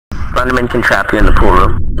Slenderman can trap you in the pool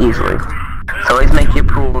room easily. So always make your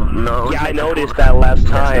pool no. Yeah, I noticed that last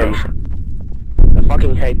time. I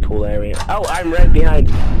fucking hate pool area. Oh, I'm right behind.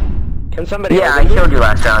 Can somebody? Yeah, I killed you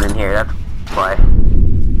last round in here. That's why.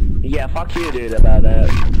 Yeah, fuck you, dude, about that.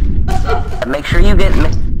 Make sure you get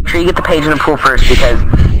the page in the pool first, because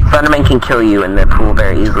Slenderman can kill you in the pool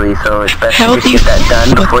very easily. So it's best to just get that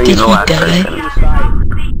done before you're the last person.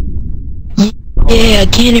 Yeah,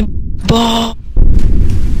 cannonball.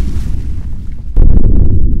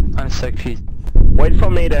 I'm sick, please. Wait for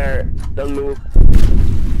me there. Don't move.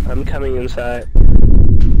 I'm coming inside.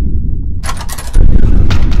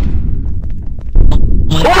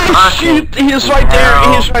 Oh shit! He's right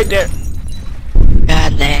there! He's right there!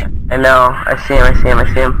 God damn. I know. I see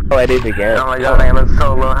him. Oh, I did again. Oh my god, I am in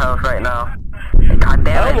so low health right now. God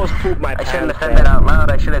damn it. I almost pooped my I pants. shouldn't have said that out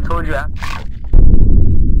loud. I should have told you after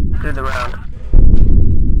through the round.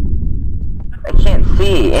 I can't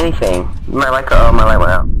see anything. My light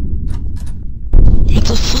went out. What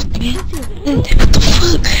the fuck, man? What the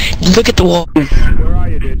fuck? Look at the wall. Where are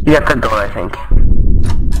you, dude? He's at the door, I think.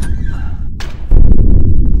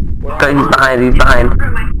 He's behind.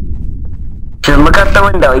 Just look out the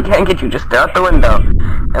window. He can't get you. Just stare out the window.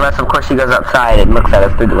 Unless, of course, he goes outside and looks at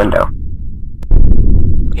us through the window.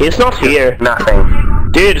 He's not here. Nothing.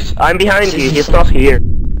 Dude, I'm behind you. He's not here.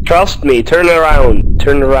 Trust me. Turn around.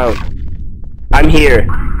 Turn around. I'm here.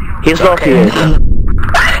 He's not here.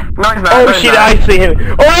 No, he's not. Oh shit, I see him.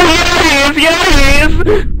 Oh, yeah, he is! Yeah, he is!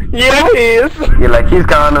 Yeah, he is! You're like, he's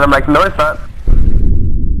gone, and I'm like, no, it's not.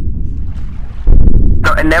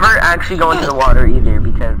 No, and never actually go into the water either,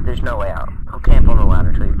 because there's no way out. He'll camp on the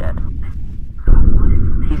ladder till you're dead.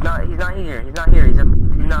 He's not here. He's not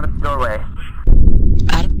at the doorway.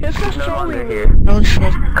 He's no longer here. Oh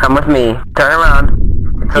shit. Come with me. Turn around.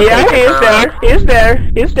 It's okay, yeah, he's there. He's there.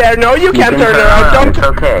 He's there. No, you can't turn around. Don't. It's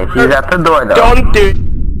okay. He's at the door, though. Don't do.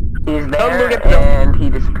 He's there, and he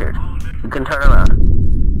disappeared. You can turn around.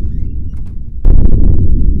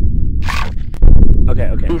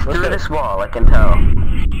 Okay. He's through this wall, I can tell.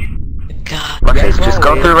 God. Okay, just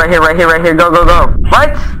go through right here. Go.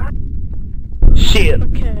 What? Shit.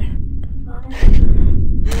 Okay.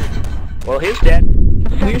 Well, he's dead.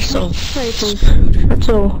 We're so screwed. That's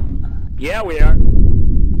all. Yeah, we are.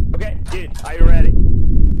 Okay, dude, are you ready?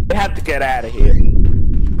 We have to get out of here.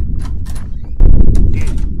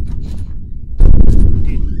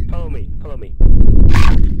 Dude, follow me.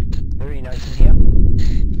 Very nice in here.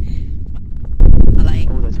 I like.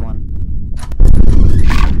 Oh, there's one.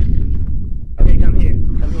 Okay, come here.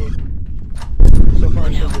 So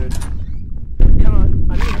far, so good. Come on,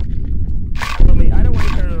 I'm here. Follow me. I don't want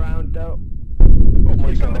to turn around, though. Oh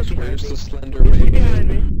my gosh, where's the Slender Man? Is he behind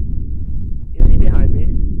me? Is he behind me?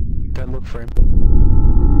 Don't look for him.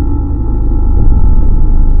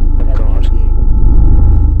 Oh god. I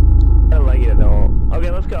don't like it at all. Okay,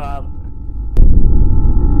 let's go up.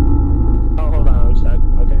 Oh, hold on, I'm stuck.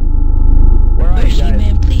 Okay. Where are you guys?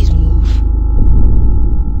 Man, please move.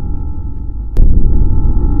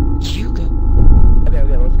 You go. Okay,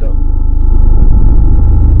 let's go.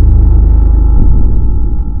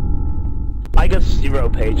 I got 0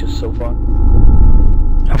 pages so far.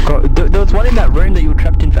 I've got. There was one in that room that you were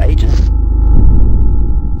trapped in for ages.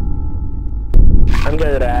 I'm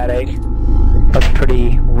going to the attic. That's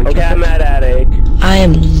pretty weak. Okay, I'm at attic. I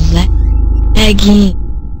am lagging.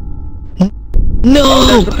 No! Oh,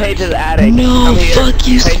 there's the page at the attic. No, Come here. fuck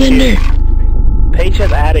you, Page Slender. here. Page at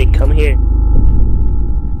the attic, come here.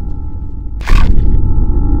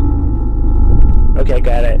 Okay,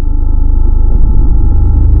 got it.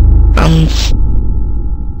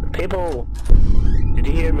 People, did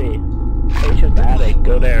you hear me? Page at the attic,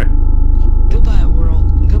 go there. Goodbye,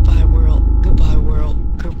 world. Goodbye, world. Goodbye,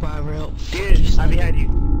 world. Goodbye, world. Dude, I'm behind you.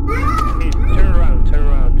 Dude, turn around.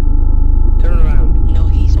 No,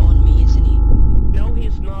 he's on me, isn't he? No,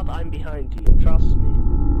 he's not. I'm behind you. Trust me.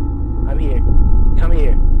 I'm here. Come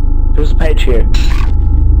here. There's a page here.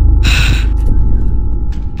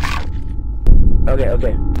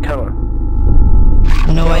 Okay. Come on.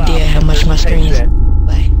 No Go idea up. how much my There's a screen page is. there.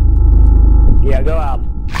 Like, Yeah, go up.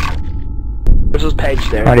 There's this page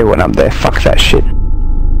there. I already went up there. Fuck that shit.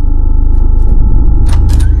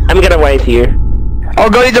 I'm gonna wait here. Oh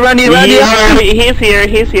god, he's around here.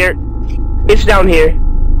 He's here. He's down here.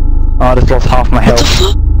 Oh, I just lost half my health.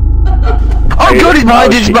 Oh god, he's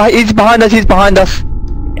behind us.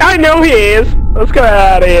 I know he is. Let's go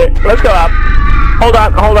out of here. Let's go up. Hold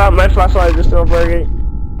on. My flashlight is still working.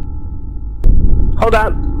 Hold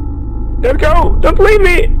on. Don't go. Don't leave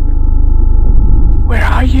me. Where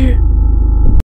are you?